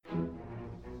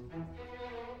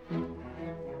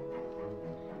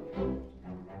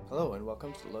Hello and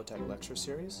welcome to the Low Tech Lecture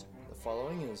Series. The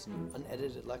following is an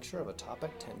unedited lecture of a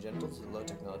topic tangential to the Low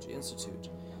Technology Institute.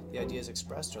 The ideas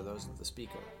expressed are those of the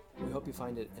speaker. We hope you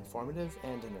find it informative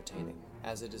and entertaining.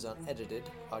 As it is unedited,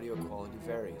 audio quality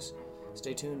varies.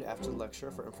 Stay tuned after the lecture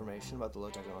for information about the Low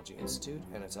Technology Institute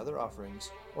and its other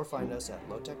offerings, or find us at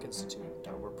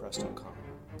lowtechinstitute.wordpress.com.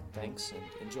 Thanks and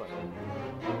enjoy.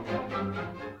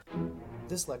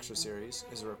 This lecture series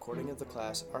is a recording of the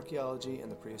class Archaeology in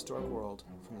the Prehistoric World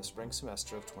from the spring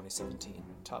semester of 2017,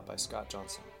 taught by Scott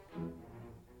Johnson.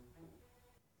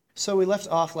 So we left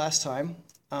off last time,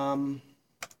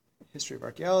 history of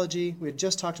archaeology. We had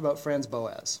just talked about Franz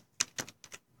Boas,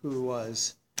 who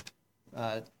was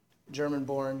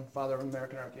German-born, father of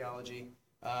American archaeology,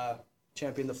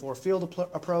 championed the four-field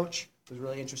approach, was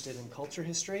really interested in culture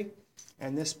history,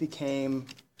 and this became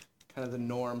kind of the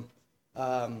norm.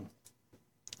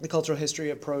 The cultural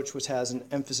history approach, which has an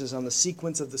emphasis on the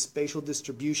sequence of the spatial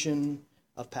distribution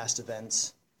of past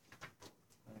events.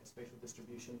 Spatial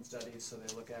distribution studies, so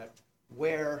they look at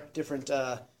where different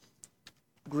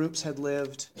groups had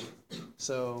lived.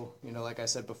 So, like I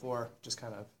said before, just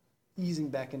kind of easing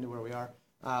back into where we are.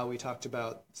 We talked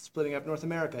about splitting up North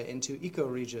America into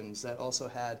ecoregions that also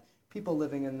had people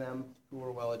living in them who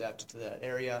were well adapted to that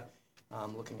area,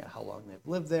 looking at how long they've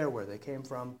lived there, where they came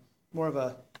from. More of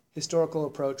a historical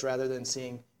approach rather than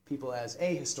seeing people as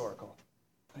ahistorical.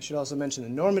 I should also mention the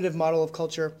normative model of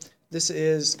culture. This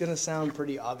is going to sound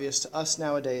pretty obvious to us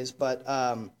nowadays, but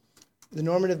the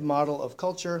normative model of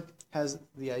culture has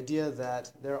the idea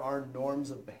that there are norms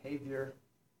of behavior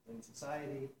in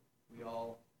society. We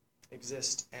all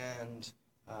exist and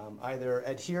either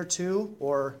adhere to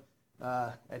or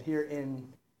adhere in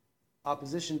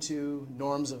opposition to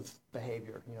norms of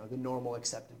behavior, the normal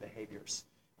accepted behaviors.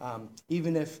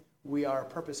 Even if we are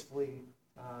purposefully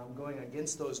going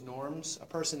against those norms, a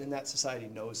person in that society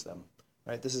knows them.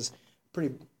 Right? This is a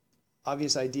pretty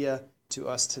obvious idea to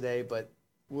us today, but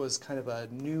was kind of a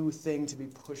new thing to be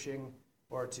pushing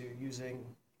or to using.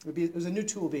 It was a new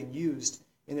tool being used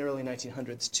in the early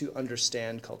 1900s to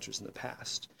understand cultures in the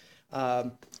past.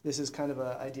 This is kind of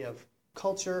an idea of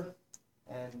culture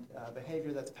and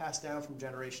behavior that's passed down from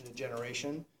generation to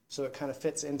generation. So it kind of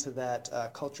fits into that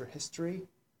culture history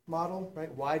model,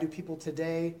 right? Why do people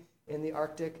today in the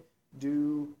Arctic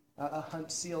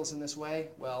hunt seals in this way?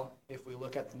 Well, if we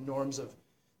look at the norms of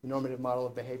the normative model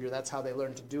of behavior, that's how they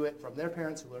learned to do it from their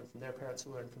parents, who learned from their parents,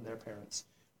 who learned from their parents.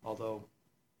 Although,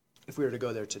 if we were to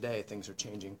go there today, things are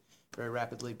changing very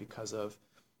rapidly because of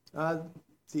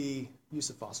the use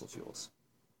of fossil fuels.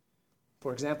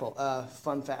 For example,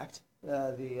 fun fact,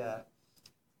 the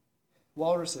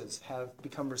walruses have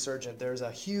become resurgent. There's a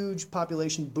huge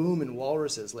population boom in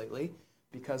walruses lately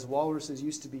because walruses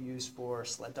used to be used for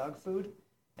sled dog food,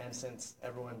 and since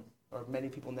many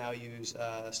people now use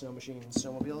snow machines,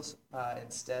 snowmobiles,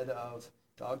 instead of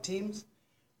dog teams,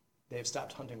 they've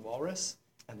stopped hunting walrus,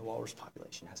 and the walrus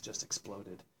population has just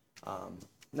exploded.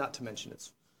 Not to mention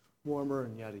it's warmer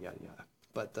and yada, yada, yada.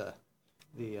 But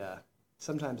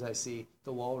sometimes I see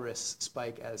the walrus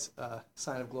spike as a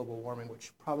sign of global warming,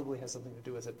 which probably has something to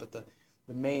do with it, but the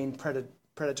main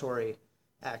predatory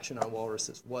action on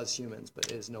walruses was humans,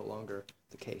 but is no longer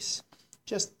the case.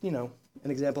 Just, an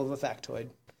example of a factoid,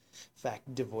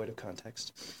 fact devoid of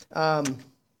context.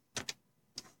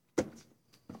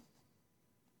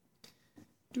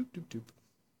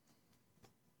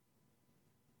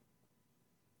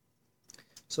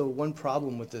 So one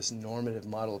problem with this normative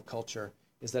model of culture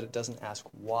is that it doesn't ask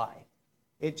why.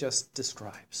 It just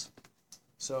describes.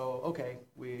 So, okay,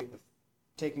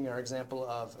 taking our example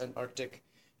of an Arctic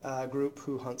group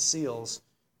who hunts seals,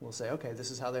 we'll say, okay, this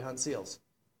is how they hunt seals.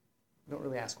 We don't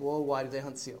really ask, well, why do they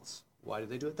hunt seals? Why do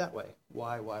they do it that way?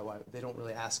 Why? They don't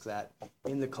really ask that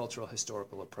in the cultural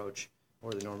historical approach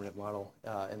or the normative model.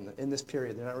 In this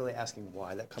period, they're not really asking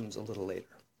why. That comes a little later.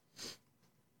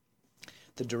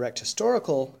 The direct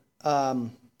historical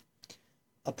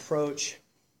approach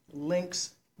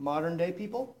links modern-day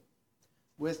people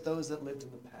with those that lived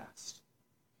in the past.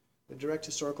 The direct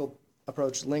historical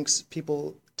approach links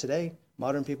people today,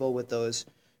 modern people, with those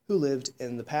who lived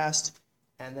in the past,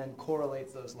 and then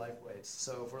correlates those lifeways.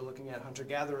 So if we're looking at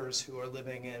hunter-gatherers who are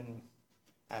living in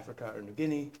Africa or New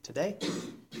Guinea today,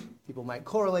 people might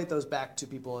correlate those back to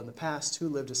people in the past who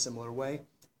lived a similar way,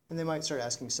 and they might start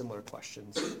asking similar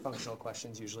questions, functional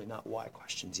questions, usually not why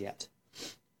questions yet.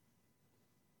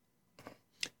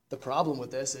 The problem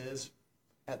with this is,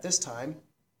 at this time,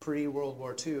 pre-World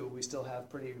War II, we still have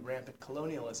pretty rampant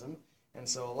colonialism, and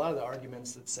so a lot of the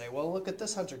arguments that say, well, look at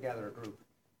this hunter-gatherer group.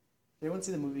 Did anyone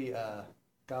see the movie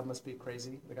God Must Be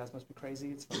Crazy? The Gods Must Be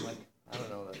Crazy? It's from, I don't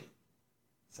know,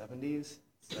 70s.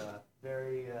 It's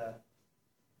very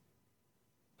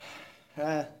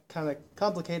kind of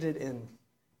complicated in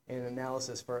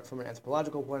analysis from an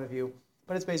anthropological point of view,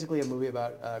 but it's basically a movie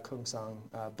about Kung Sang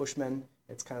Bushmen.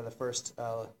 It's kind of the first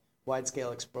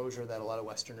wide-scale exposure that a lot of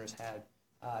Westerners had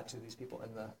to these people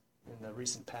in the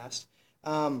recent past.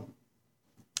 The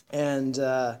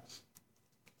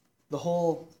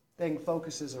whole thing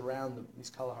focuses around these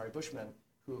Kalahari Bushmen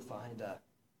who find a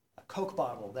Coke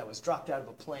bottle that was dropped out of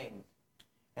a plane.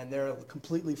 And they're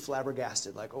completely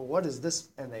flabbergasted, like, oh, what is this?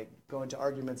 And they go into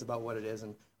arguments about what it is.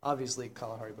 And obviously,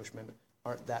 Kalahari Bushmen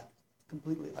aren't that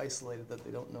completely isolated that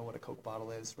they don't know what a Coke bottle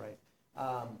is, right?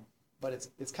 But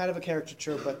it's kind of a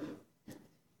caricature, but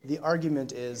the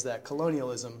argument is that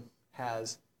colonialism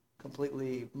has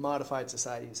completely modified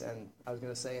societies. And I was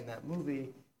going to say in that movie,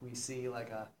 we see like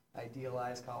a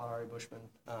idealized Kalahari Bushman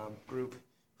group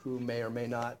who may or may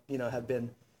not, have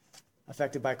been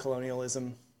affected by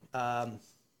colonialism.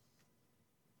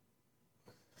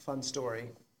 Fun story,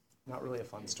 not really a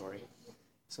fun story.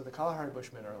 So the Kalahari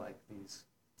Bushmen are like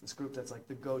this group that's like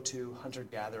the go-to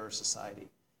hunter-gatherer society.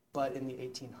 But in the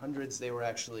 1800s, they were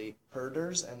actually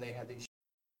herders, and they had these.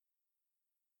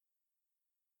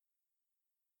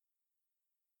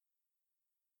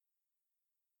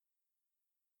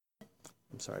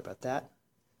 I'm sorry about that.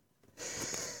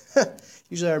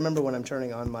 Usually I remember when I'm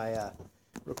turning on my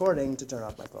recording to turn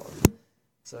off my phone.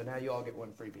 So now you all get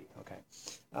one freebie, okay.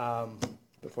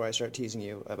 Before I start teasing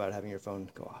you about having your phone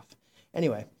go off.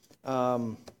 Anyway,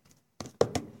 so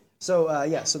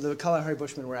the Kalahari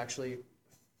Bushmen were actually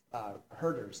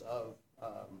herders of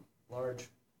large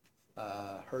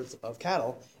herds of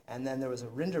cattle, and then there was a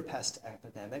rinderpest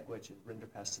epidemic,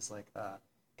 rinderpest is like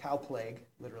cow plague,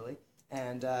 literally,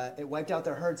 and it wiped out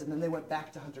their herds, and then they went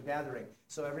back to hunter-gathering.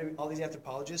 So all these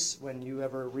anthropologists, when you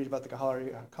ever read about the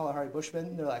Kalahari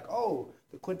Bushmen, they're like, oh,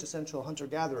 the quintessential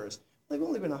hunter-gatherers. They've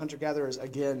only been hunter-gatherers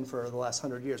again for the last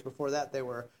 100 years. Before that, they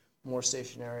were more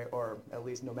stationary, or at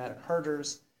least nomadic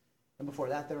herders. And before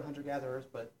that, they were hunter-gatherers.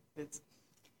 But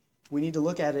we need to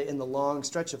look at it in the long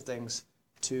stretch of things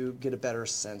to get a better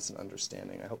sense and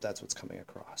understanding. I hope that's what's coming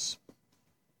across.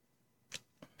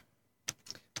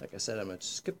 Like I said, I'm going to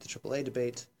skip the AAA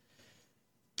debate.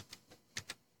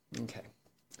 Okay.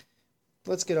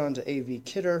 Let's get on to A.V.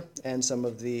 Kidder and some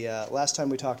of the, last time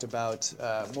we talked about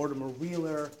Mortimer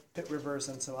Wheeler, Pitt Rivers,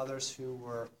 and some others who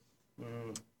were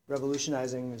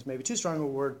revolutionizing, is maybe too strong a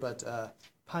word, but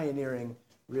pioneering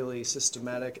really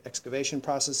systematic excavation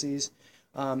processes.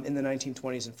 In the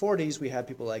 1920s and 40s, we had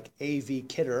people like A.V.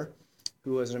 Kidder,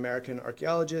 who was an American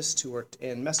archaeologist who worked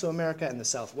in Mesoamerica and the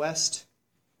Southwest.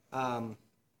 Has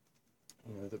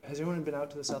anyone been out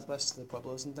to the Southwest, to the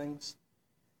Pueblos and things?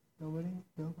 Nobody?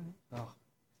 Oh,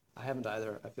 I haven't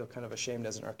either. I feel kind of ashamed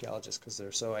as an archaeologist because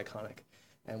they're so iconic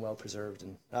and well preserved.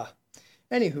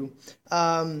 Anywho,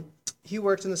 he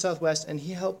worked in the Southwest, and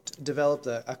he helped develop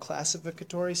a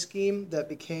classificatory scheme that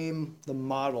became the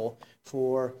model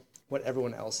for what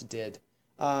everyone else did.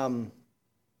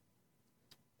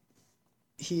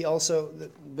 He also,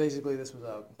 basically this was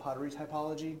a pottery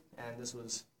typology, and this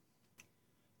was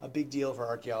a big deal for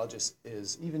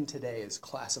archaeologists even today is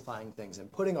classifying things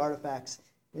and putting artifacts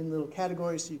in little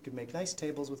categories so you can make nice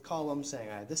tables with columns saying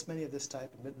I have this many of this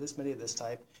type and this many of this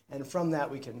type, and from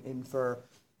that we can infer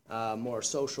more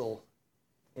social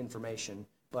information.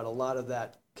 But a lot of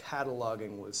that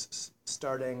cataloging was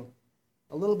starting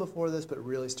a little before this, but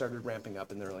really started ramping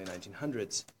up in the early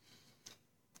 1900s.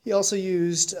 He also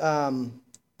used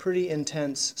pretty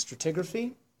intense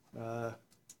stratigraphy.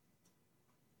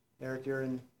 Eric, you're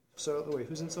in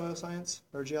who's in soil science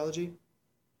or geology?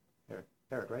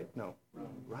 Eric, right? No.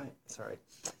 Right, sorry.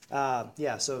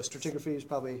 So stratigraphy is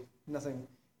probably nothing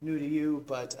new to you,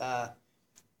 but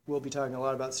we'll be talking a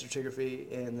lot about stratigraphy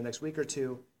in the next week or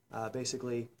two.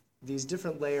 Basically, these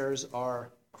different layers are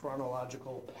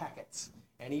chronological packets,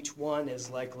 and each one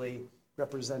is likely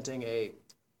representing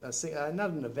not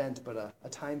an event, but a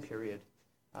time period.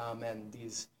 And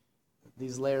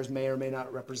these layers may or may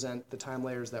not represent the time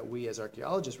layers that we as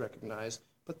archaeologists recognize,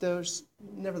 but there's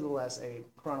nevertheless a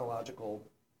chronological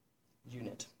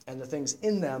unit. And the things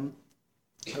in them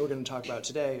that we're going to talk about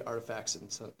today, artifacts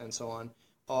and so on,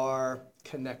 are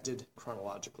connected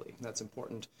chronologically. And that's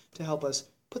important to help us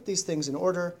put these things in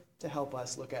order, to help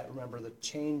us remember the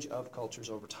change of cultures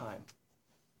over time.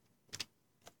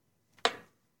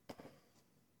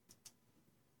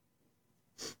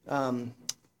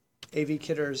 A.V.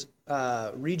 Kidder's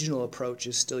regional approach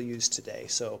is still used today.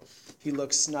 So he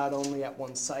looks not only at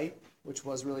one site, which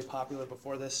was really popular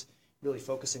before this, really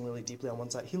focusing really deeply on one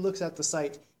site. He looks at the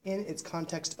site in its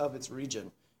context of its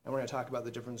region. And we're going to talk about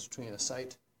the difference between a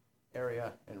site,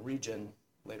 area, and region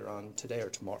later on today or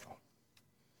tomorrow.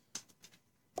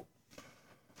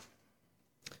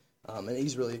 And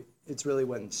it's really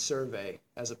when survey,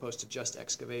 as opposed to just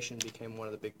excavation, became one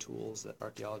of the big tools that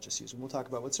archaeologists use. And we'll talk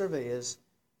about what survey is,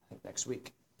 I think, next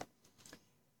week.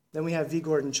 Then we have V.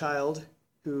 Gordon Childe,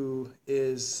 who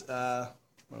is one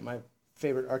of my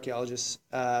favorite archaeologists.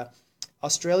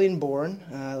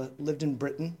 Australian-born, lived in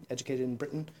Britain, educated in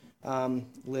Britain,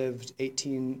 lived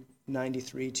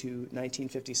 1893 to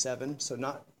 1957, so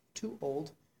not too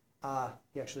old.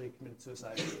 He actually committed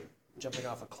suicide jumping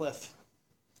off a cliff.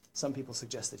 Some people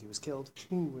suggest that he was killed.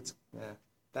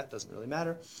 That doesn't really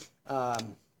matter.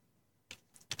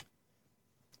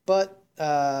 But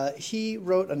he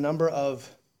wrote a number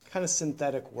of kind of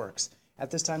synthetic works.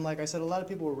 At this time, like I said, a lot of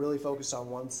people were really focused on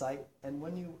one site. And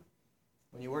when you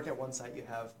work at one site, you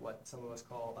have what some of us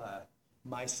call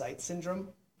my site syndrome.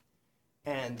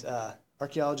 And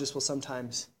archaeologists will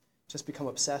sometimes just become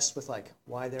obsessed with like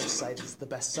why their site is the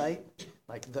best site,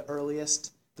 like the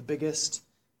earliest, the biggest,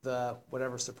 the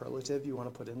whatever superlative you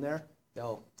want to put in there.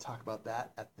 They'll talk about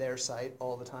that at their site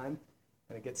all the time.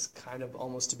 And it gets kind of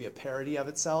almost to be a parody of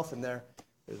itself. And there's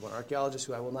one archaeologist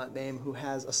who I will not name who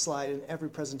has a slide in every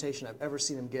presentation I've ever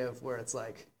seen him give where it's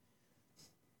like,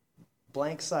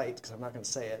 blank site, because I'm not going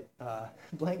to say it,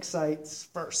 blank site's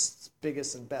first,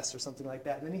 biggest, and best, or something like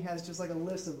that. And then he has just like a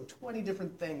list of 20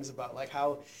 different things about like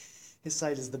how his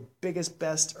site is the biggest,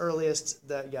 best, earliest,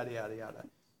 the yada, yada, yada.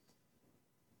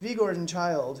 V. Gordon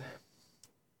Childe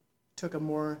took a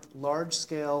more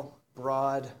large-scale,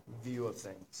 broad view of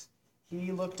things.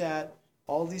 He looked at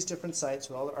all these different sites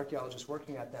with all the archaeologists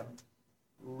working at them,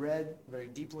 read very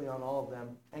deeply on all of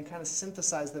them, and kind of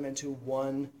synthesized them into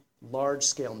one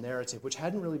large-scale narrative, which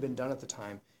hadn't really been done at the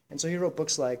time. And so he wrote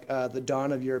books like The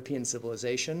Dawn of European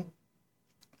Civilization,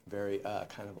 very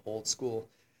kind of old-school,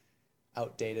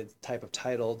 outdated type of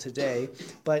title today,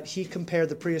 but he compared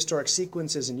the prehistoric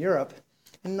sequences in Europe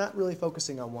and not really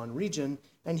focusing on one region,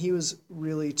 and he was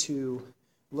really to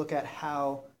look at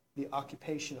how the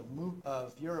occupation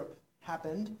of Europe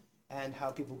happened and how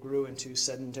people grew into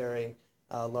sedentary,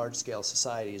 large-scale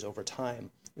societies over time.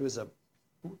 It was a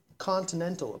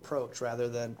continental approach rather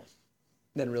than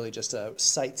really just a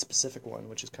site-specific one,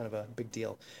 which is kind of a big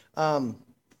deal.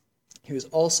 He was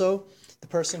also the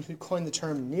person who coined the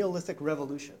term Neolithic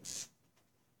Revolution.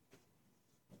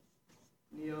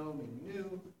 Neo meaning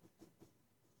new,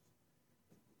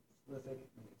 lithic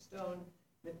meaning stone,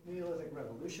 Neolithic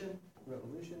Revolution,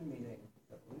 revolution meaning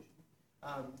revolution.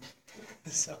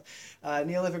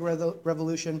 Neolithic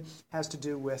Revolution has to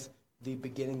do with the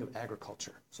beginning of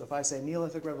agriculture. So if I say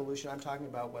Neolithic Revolution, I'm talking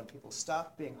about when people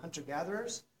stopped being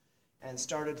hunter-gatherers and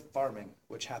started farming,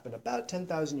 which happened about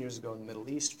 10,000 years ago in the Middle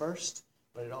East first,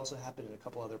 but it also happened in a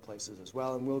couple other places as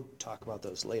well, and we'll talk about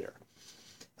those later.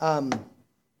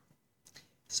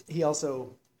 He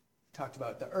also talked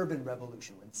about the urban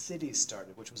revolution, when cities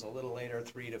started, which was a little later,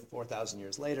 3,000 to 4,000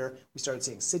 years later. We started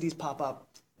seeing cities pop up,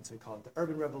 and so we call it the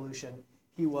urban revolution.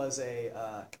 He was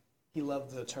he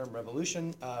loved the term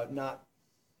revolution. Not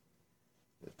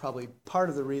probably part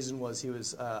of the reason was he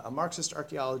was a Marxist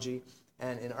archaeology,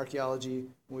 and in archaeology,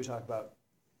 when we talk about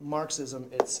Marxism,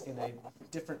 it's in a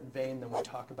different vein than we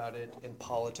talk about it in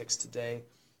politics today.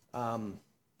 And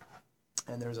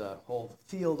there's a whole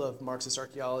field of Marxist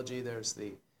archaeology. There's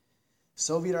the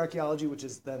Soviet archaeology, which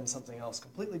is then something else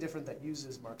completely different that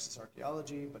uses Marxist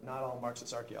archaeology, but not all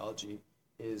Marxist archaeology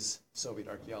is Soviet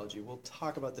archaeology. We'll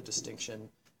talk about the distinction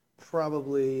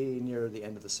probably near the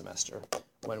end of the semester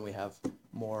when we have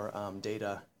more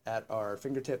data at our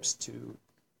fingertips to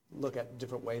look at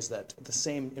different ways that the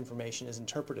same information is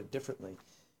interpreted differently.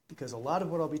 Because a lot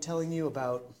of what I'll be telling you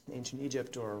about ancient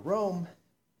Egypt or Rome,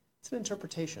 it's an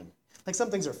interpretation. Like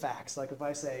some things are facts. Like if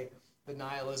I say the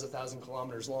Nile is 1,000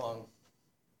 kilometers long,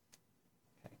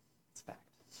 okay, it's fact,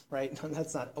 right?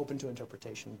 That's not open to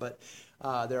interpretation. But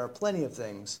there are plenty of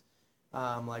things,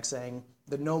 like saying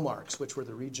the nomarchs, which were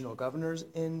the regional governors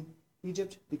in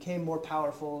Egypt, became more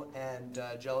powerful and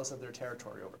jealous of their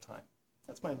territory over time.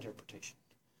 That's my interpretation.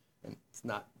 And it's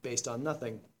not based on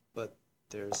nothing, but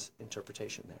there's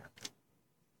interpretation there.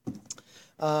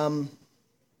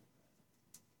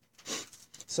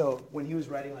 So when he was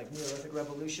writing like Neolithic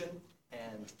Revolution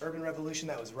and Urban Revolution,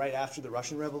 that was right after the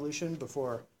Russian Revolution,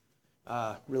 before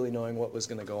really knowing what was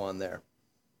going to go on there.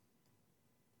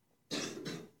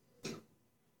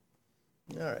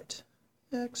 All right,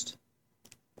 next.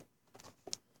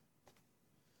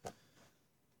 Are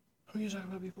we talking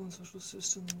about people in social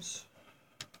systems?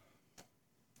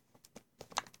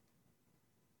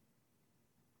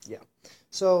 Yeah.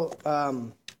 So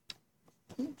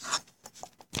Oops.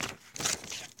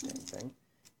 Same thing.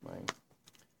 My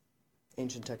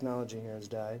ancient technology here has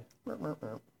died.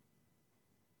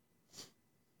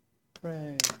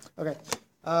 Hooray. Okay.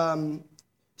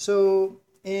 So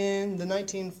in the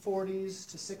 1940s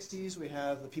to 60s, we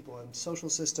have the people in social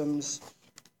systems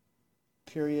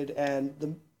period, and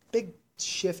the big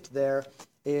shift there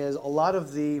is a lot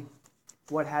of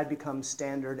what had become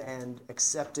standard and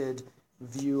accepted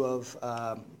view of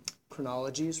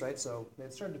chronologies, right? So they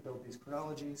had started to build these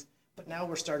chronologies, but now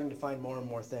we're starting to find more and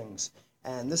more things.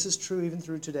 And this is true even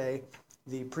through today.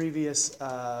 The previous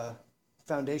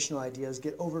foundational ideas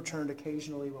get overturned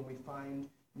occasionally when we find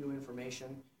new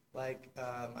information. Like,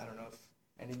 I don't know if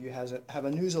any of you have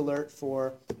a news alert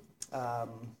for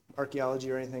archaeology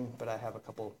or anything, but I have a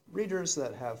couple readers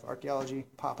that have archaeology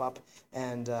pop up,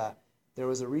 and there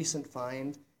was a recent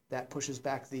find that pushes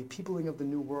back the peopling of the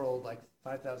New World like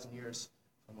 5,000 years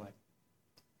from like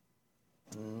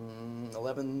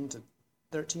 11 to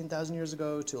 13,000 years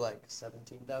ago to like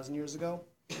 17,000 years ago,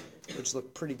 which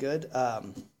looked pretty good.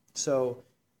 So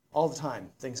all the time,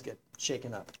 things get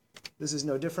shaken up. This is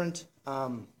no different.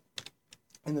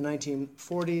 In the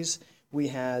 1940s, we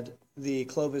had the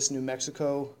Clovis, New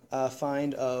Mexico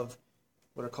find of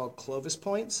what are called Clovis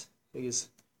points.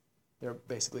 They're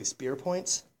basically spear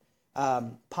points.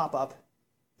 Pop up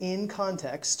in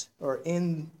context, or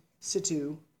in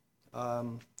situ.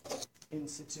 In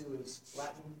situ is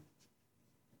Latin.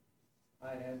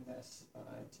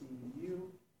 INSITU.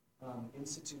 In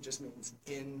situ just means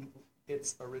in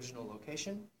its original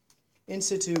location. In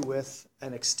situ with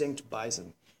an extinct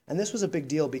bison. And this was a big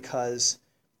deal because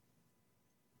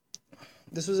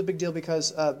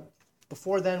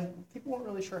before then, people weren't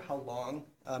really sure how long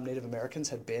Native Americans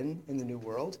had been in the New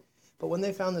World. But when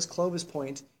they found this Clovis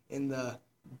point in the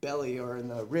belly or in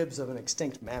the ribs of an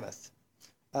extinct mammoth,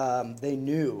 an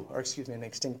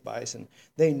extinct bison,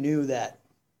 they knew that,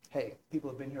 hey, people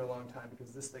have been here a long time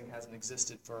because this thing hasn't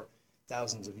existed for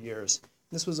thousands of years.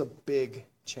 This was a big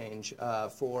change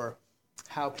for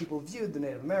how people viewed the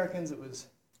Native Americans. It was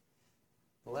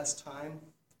the less time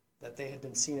that they had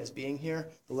been seen as being here,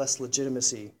 the less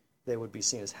legitimacy they would be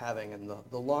seen as having. And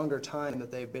the longer time that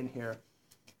they've been here,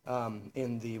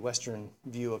 in the Western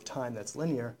view of time that's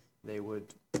linear, they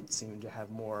would seem to have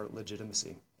more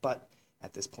legitimacy. But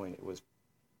at this point, it was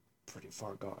pretty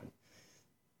far gone.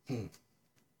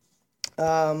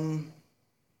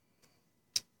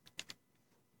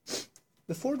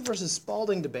 The Ford versus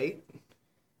Spalding debate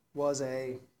was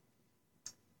a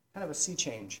kind of a sea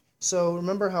change. So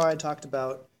remember how I talked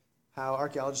about how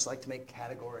archaeologists like to make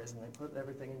categories, and they put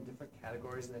everything in different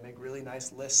categories, and they make really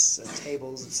nice lists and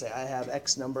tables that say, I have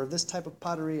X number of this type of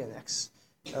pottery and X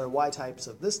or Y types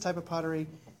of this type of pottery,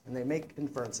 and they make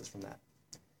inferences from that.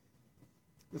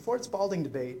 The Ford Spalding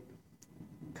debate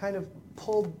kind of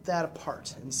pulled that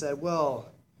apart and said,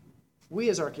 well, we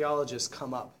as archaeologists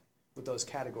come up with those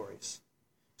categories.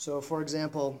 So, for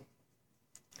example,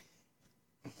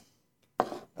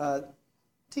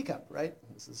 teacup, right?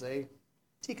 This is a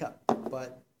teacup,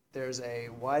 but there's a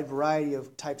wide variety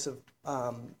of types of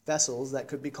vessels that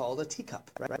could be called a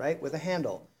teacup, right? With a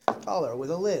handle, taller,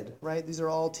 with a lid, right? These are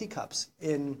all teacups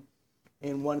in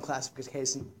one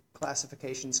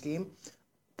classification scheme.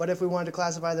 But if we wanted to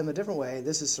classify them a different way,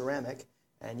 this is ceramic,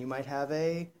 and you might have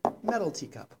a metal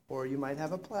teacup, or you might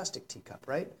have a plastic teacup,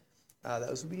 right?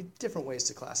 Those would be different ways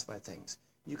to classify things.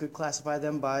 You could classify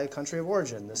them by country of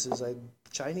origin. This is a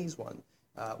Chinese one.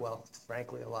 Well,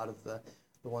 frankly, a lot of the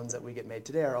ones that we get made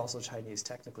today are also Chinese,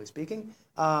 technically speaking.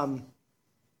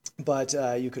 But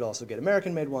you could also get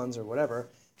American-made ones or whatever.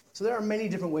 So there are many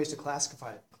different ways to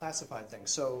classify things.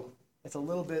 So it's a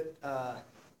little bit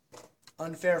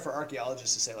unfair for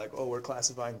archaeologists to say, like, oh, we're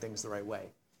classifying things the right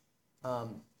way.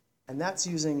 And that's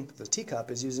using, the teacup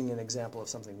is using an example of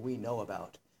something we know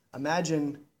about.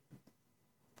 Imagine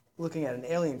looking at an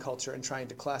alien culture and trying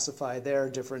to classify their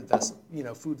different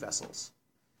food vessels,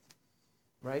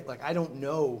 right? Like, I don't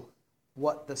know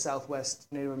what the Southwest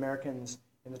Native Americans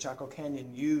in the Chaco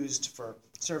Canyon used for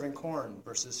serving corn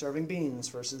versus serving beans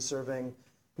versus serving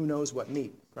who knows what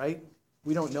meat, right?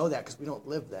 We don't know that because we don't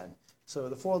live then. So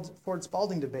the Ford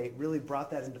Spalding debate really brought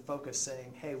that into focus,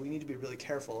 saying, hey, we need to be really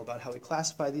careful about how we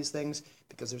classify these things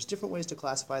because there's different ways to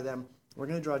classify them. We're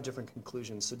going to draw different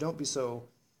conclusions, so don't be so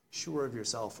sure of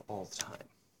yourself all the time.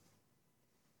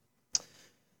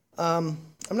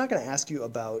 I'm not going to ask you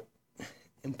about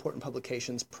important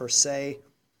publications per se.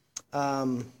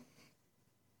 But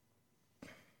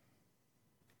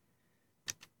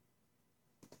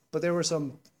there were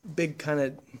some big kind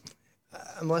of,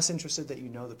 I'm less interested that you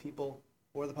know the people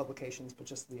or the publications, but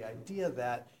just the idea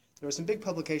that there were some big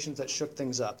publications that shook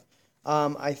things up.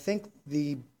 I think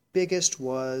the biggest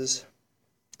was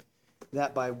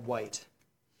that by White.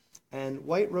 And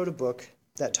White wrote a book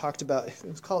that talked about, it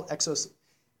was called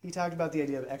he talked about the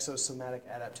idea of exosomatic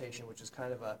adaptation, which is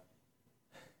kind of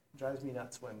drives me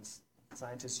nuts when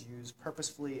scientists use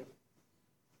purposefully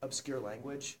obscure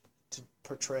language to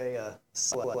portray a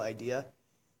simple idea.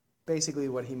 Basically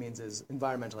what he means is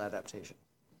environmental adaptation.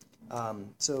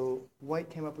 So White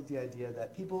came up with the idea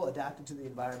that people adapted to the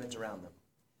environment around them.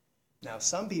 Now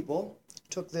some people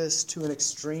took this to an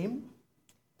extreme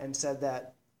and said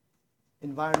that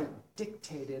environment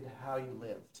dictated how you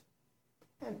lived.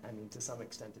 And I mean, to some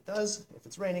extent it does. If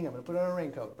it's raining, I'm going to put on a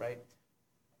raincoat, right?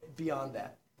 Beyond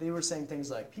that, they were saying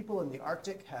things like people in the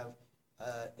Arctic have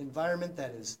an environment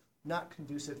that is not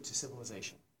conducive to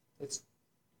civilization. It's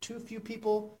too few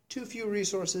people, too few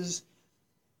resources.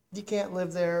 You can't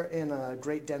live there in a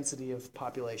great density of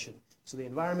population. So the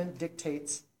environment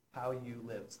dictates how you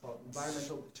live. It's called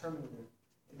environmental determinism.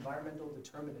 Environmental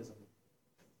determinism.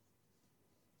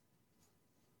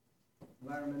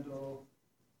 Environmental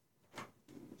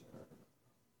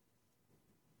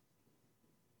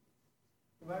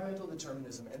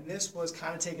determinism, and this was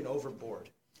kind of taken overboard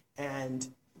and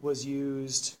was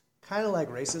used kind of like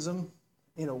racism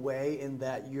in a way, in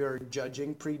that you're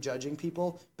prejudging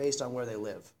people based on where they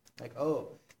live. Like, oh,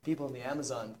 people in the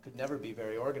Amazon could never be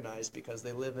very organized because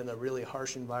they live in a really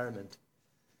harsh environment.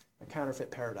 A counterfeit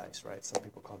paradise, right? Some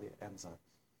people call the Amazon.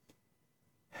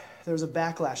 There was a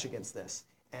backlash against this,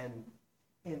 and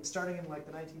starting in like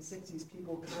the 1960s,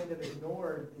 people kind of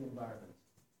ignored the environment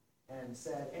and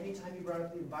said anytime you brought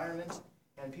up the environment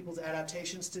and people's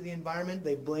adaptations to the environment,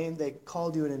 they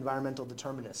called you an environmental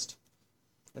determinist.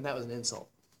 And that was an insult.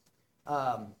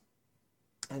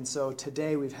 And so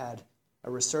today we've had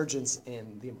a resurgence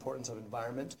in the importance of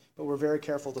environment, but we're very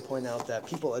careful to point out that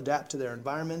people adapt to their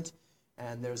environment,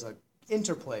 and there's an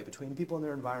interplay between people and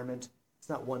their environment. It's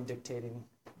not one dictating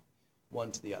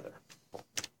one to the other.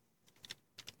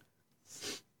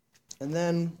 And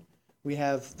then we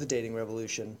have the dating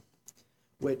revolution,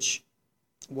 which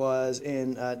was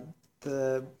in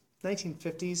the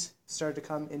 1950s, started to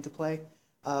come into play.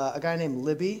 A guy named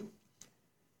Libby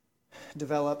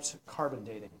developed carbon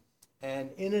dating. And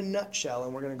in a nutshell,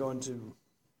 and we're going to go into,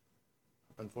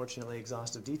 unfortunately,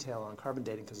 exhaustive detail on carbon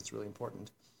dating because it's really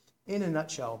important. In a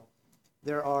nutshell,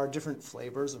 there are different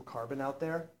flavors of carbon out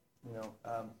there.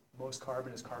 Most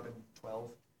carbon is carbon-12,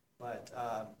 but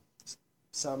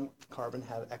some carbon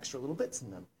have extra little bits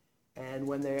in them. And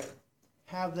when they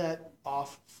have that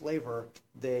off flavor,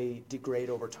 they degrade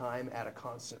over time at a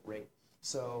constant rate.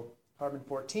 So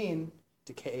carbon-14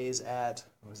 decays at,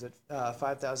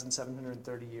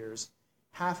 5,730 years.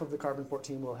 Half of the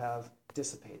carbon-14 will have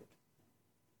dissipated.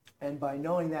 And by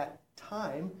knowing that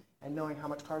time and knowing how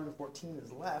much carbon-14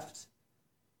 is left,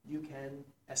 you can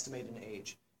estimate an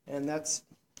age. And that's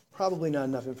probably not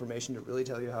enough information to really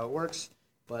tell you how it works.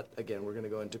 But again, we're going to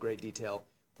go into great detail.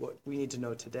 What we need to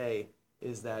know today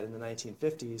is that in the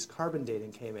 1950s, carbon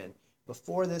dating came in.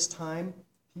 Before this time,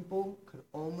 people could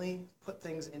only put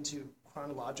things into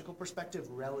chronological perspective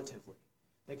relatively.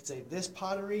 They could say this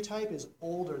pottery type is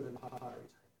older than pottery type.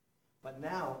 But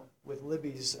now, with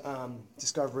Libby's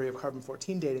discovery of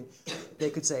carbon-14 dating, they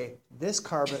could say this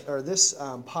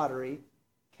pottery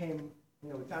came,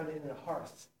 we found it in a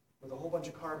hearth with a whole bunch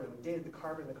of carbon. We dated the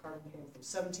carbon came from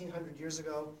 1,700 years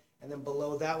ago, and then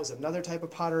below that was another type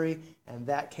of pottery, and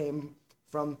that came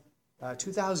from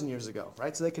 2,000 years ago,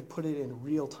 right? So they could put it in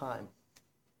real time,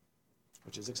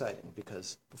 which is exciting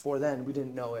because before then we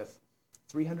didn't know if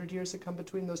 300 years had come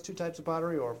between those two types of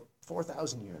pottery or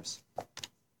 4,000 years.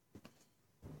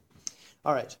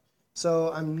 All right,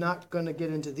 so I'm not going to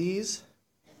get into these.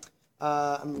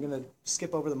 I'm going to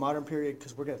skip over the modern period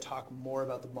because we're going to talk more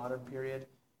about the modern period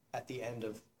at the end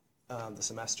of the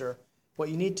semester. What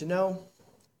you need to know,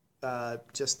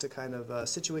 just to kind of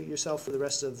situate yourself for the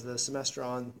rest of the semester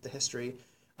on the history,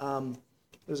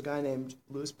 there's a guy named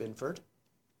Louis Binford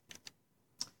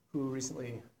who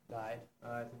recently died.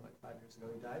 I think like 5 years ago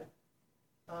he died,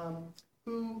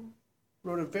 who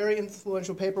wrote a very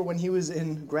influential paper when he was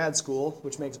in grad school,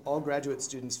 which makes all graduate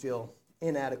students feel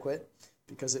inadequate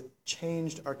because it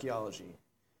changed archaeology.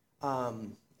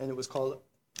 And it was called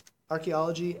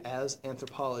Archaeology as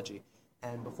Anthropology.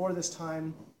 And before this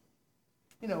time,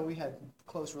 we had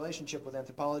close relationship with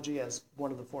anthropology as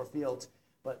one of the 4 fields,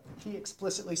 but he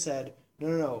explicitly said,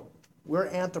 no, we're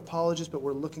anthropologists, but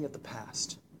we're looking at the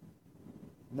past,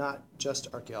 not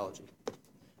just archaeology.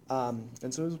 And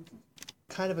so it was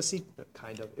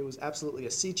it was absolutely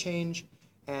a sea change,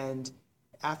 and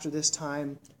after this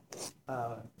time,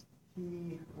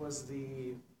 he was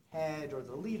the head or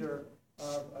the leader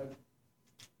of a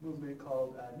movement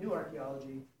called New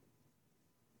Archaeology.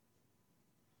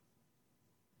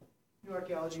 New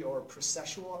Archaeology or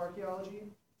processual archaeology.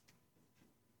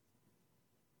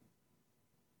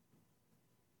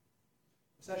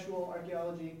 Processual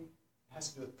archaeology has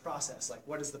to do with process. Like,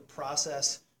 what is the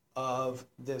process of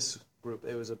this group?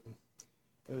 It was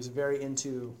very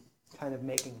into kind of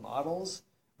making models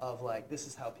of, like, this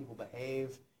is how people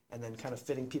behave, and then kind of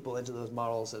fitting people into those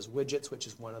models as widgets, which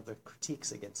is one of the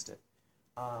critiques against it.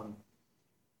 I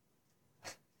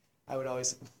would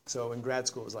always, so in grad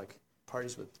school, it was like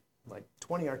parties with like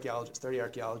 20 archaeologists, 30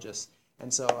 archaeologists,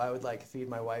 and so I would like feed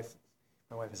my wife.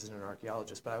 My wife isn't an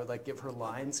archaeologist, but I would like give her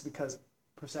lines, because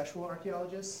processual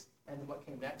archaeologists and what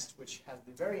came next, which has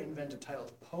the very inventive title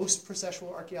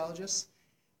post-processual archaeologists,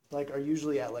 like, are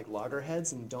usually at like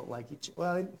loggerheads and don't like each.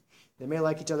 Well, they may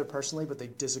like each other personally, but they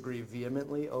disagree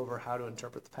vehemently over how to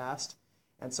interpret the past.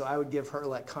 And so I would give her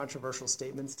like controversial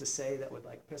statements to say that would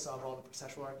like piss off all the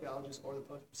processual archaeologists or the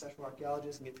post-processual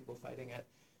archaeologists and get people fighting at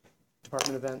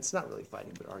department events. Not really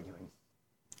fighting, but arguing.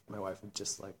 My wife would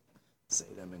just like say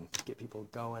them and get people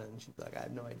going, and she'd be like, I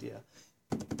have no idea.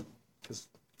 Because,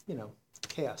 you know,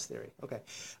 chaos theory. Okay,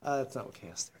 that's not what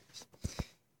chaos theory is.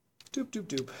 Doop, doop,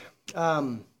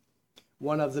 doop.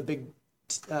 One of the big,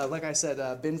 like I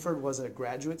said, Binford was a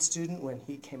graduate student when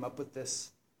he came up with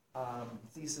this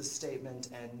thesis statement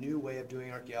and new way of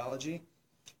doing archaeology.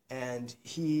 And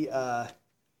he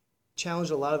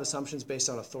challenged a lot of assumptions based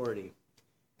on authority.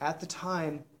 At the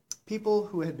time, people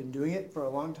who had been doing it for a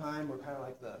long time were kind of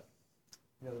like the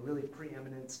really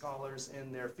preeminent scholars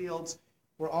in their fields,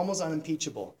 were almost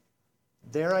unimpeachable.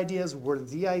 Their ideas were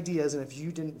the ideas, and if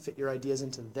you didn't fit your ideas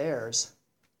into theirs,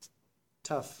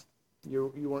 tough.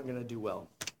 You weren't going to do well.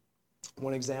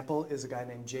 One example is a guy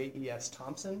named J.E.S.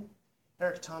 Thompson.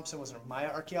 Eric Thompson was a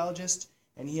Maya archaeologist,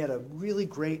 and he had a really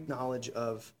great knowledge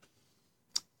of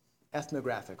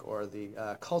ethnographic, or the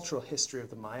cultural history of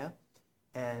the Maya.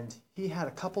 And he had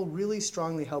a couple really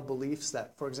strongly held beliefs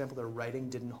that, for example, their writing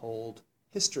didn't hold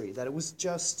history, that it was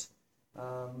just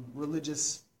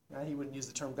religious, he wouldn't use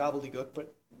the term gobbledygook,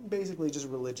 but basically just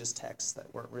religious texts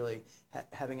that weren't really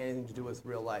having anything to do with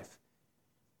real life.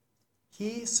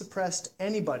 He suppressed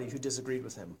anybody who disagreed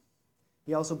with him.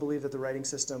 He also believed that the writing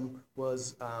system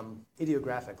was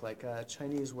ideographic, like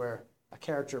Chinese, where a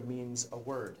character means a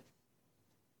word,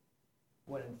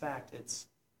 when in fact it's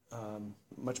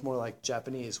much more like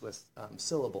Japanese with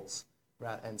syllables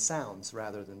and sounds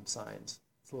rather than signs.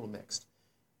 It's a little mixed.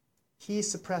 He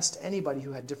suppressed anybody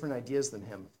who had different ideas than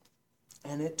him,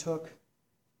 and it took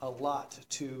a lot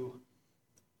to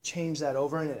change that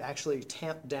over, and it actually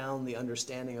tamped down the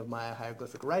understanding of Maya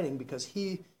hieroglyphic writing, because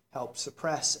he helped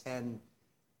suppress and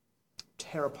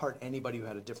tear apart anybody who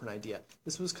had a different idea.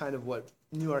 This was kind of what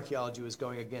New Archaeology was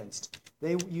going against.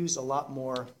 They used a lot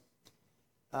more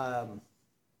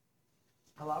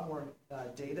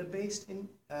data-based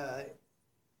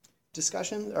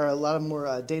discussion, or a lot of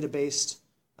more data-based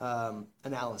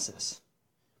analysis.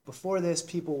 Before this,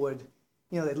 people would,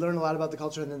 they'd learn a lot about the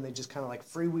culture, and then they'd just kind of like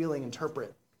freewheeling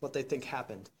interpret what they think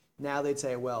happened. Now they'd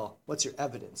say, well, what's your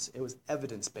evidence? It was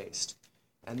evidence-based.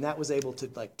 And that was able to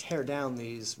like tear down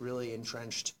these really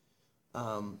entrenched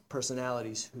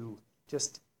personalities who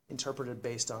just interpreted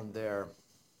based on their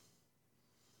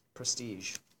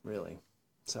prestige, really.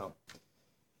 So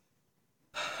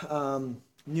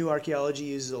New Archaeology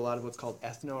uses a lot of what's called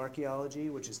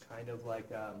ethnoarchaeology, which is kind of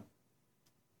like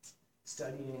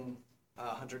studying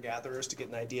hunter-gatherers to get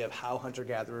an idea of how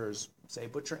hunter-gatherers, say,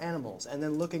 butcher animals, and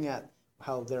then looking at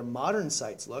how their modern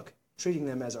sites look, treating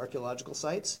them as archaeological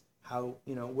sites. How,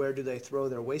 where do they throw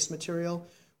their waste material?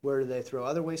 Where do they throw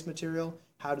other waste material?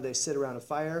 How do they sit around a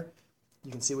fire?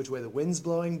 You can see which way the wind's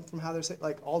blowing from how they're sitting,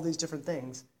 like all these different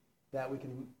things that we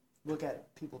can look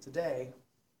at people today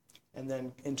and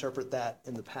then interpret that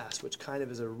in the past, which kind of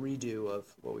is a redo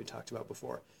of what we talked about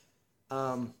before.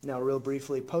 Now, real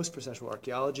briefly, post-processual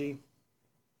archaeology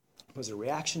was a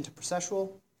reaction to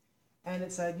processual, and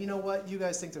it said, you know what, you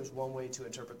guys think there's one way to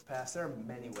interpret the past. There are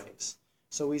many ways.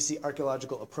 So we see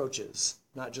archaeological approaches,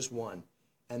 not just one.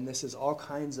 And this is all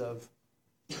kinds of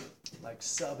like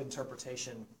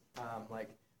sub-interpretation. Like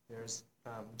there's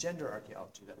gender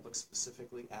archaeology that looks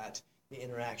specifically at the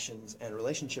interactions and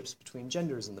relationships between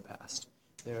genders in the past.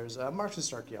 There's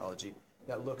Marxist archaeology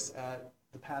that looks at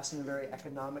the past in a very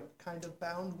economic kind of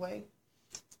bound way.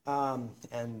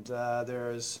 And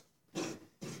there's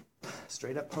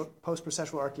straight up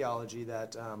post-processual archaeology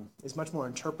that is much more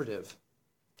interpretive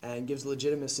and gives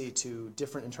legitimacy to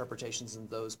different interpretations than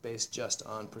those based just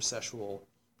on processual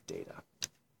data.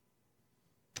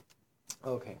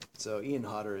 Okay, so Ian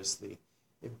Hodder is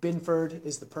if Binford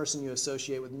is the person you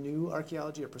associate with new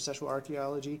archaeology or processual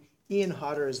archaeology, Ian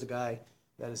Hodder is the guy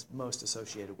that is most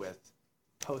associated with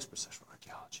post-processual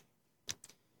archaeology.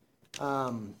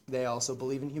 They also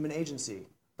believe in human agency.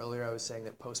 Earlier I was saying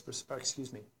that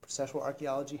processual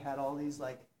archaeology had all these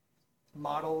like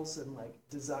models and like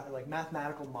design, like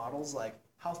mathematical models, like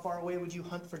how far away would you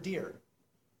hunt for deer?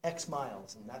 X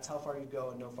miles, and that's how far you go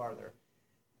and no farther.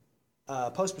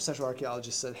 Post-processual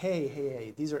archaeologists said,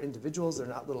 hey, these are individuals, they're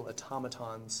not little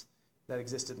automatons that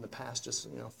existed in the past, just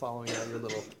following out your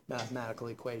little mathematical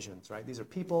equations, right? These are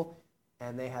people,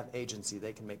 and they have agency.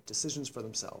 They can make decisions for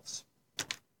themselves.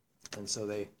 And so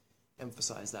they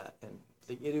emphasize that and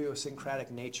the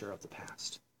idiosyncratic nature of the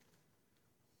past.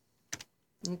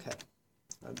 Okay.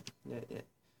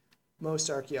 Most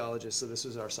archaeologists, so this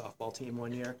was our softball team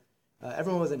one year,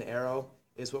 everyone with an arrow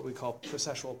is what we call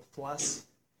processual plus,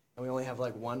 and we only have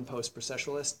like one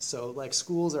post-processualist. So like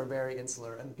schools are very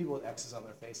insular, and the people with X's on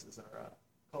their faces are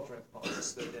cultural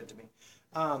anthropologists. They're dead to me.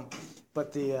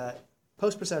 But the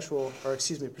processual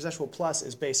plus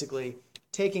is basically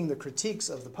taking the critiques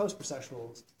of the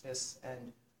post-processualists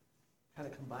and kind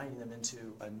of combining them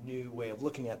into a new way of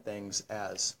looking at things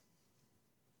as,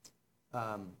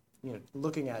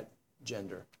 looking at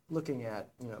gender, looking at,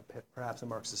 perhaps a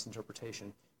Marxist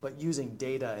interpretation, but using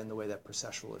data in the way that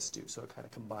processualists do. So it kind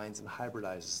of combines and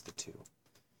hybridizes the two.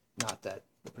 Not that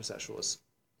the processualists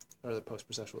or the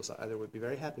post-processualists either would be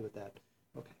very happy with that.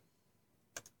 Okay.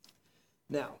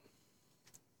 Now,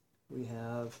 we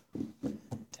have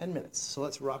 10 minutes. So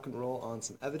let's rock and roll on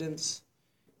some evidence,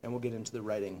 and we'll get into the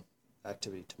writing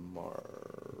activity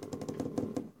tomorrow.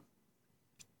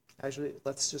 Actually,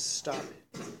 let's just stop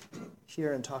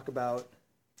here and talk about...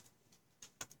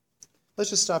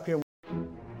 Let's just stop here.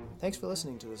 Thanks for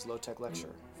listening to this low-tech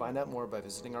lecture. Find out more by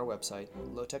visiting our website,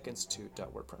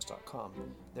 lowtechinstitute.wordpress.com.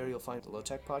 There you'll find the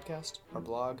Low-Tech podcast, our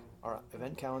blog, our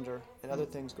event calendar, and other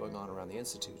things going on around the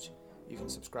Institute. You can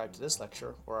subscribe to this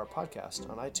lecture or our podcast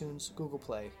on iTunes, Google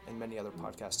Play, and many other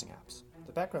podcasting apps.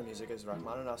 The background music is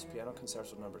Rachmaninoff's Piano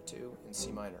Concerto No. 2 in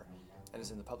C minor and is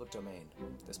in the public domain.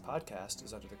 This podcast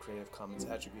is under the Creative Commons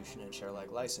Attribution and Share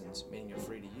Alike license, meaning you're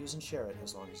free to use and share it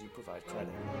as long as you provide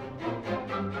credit.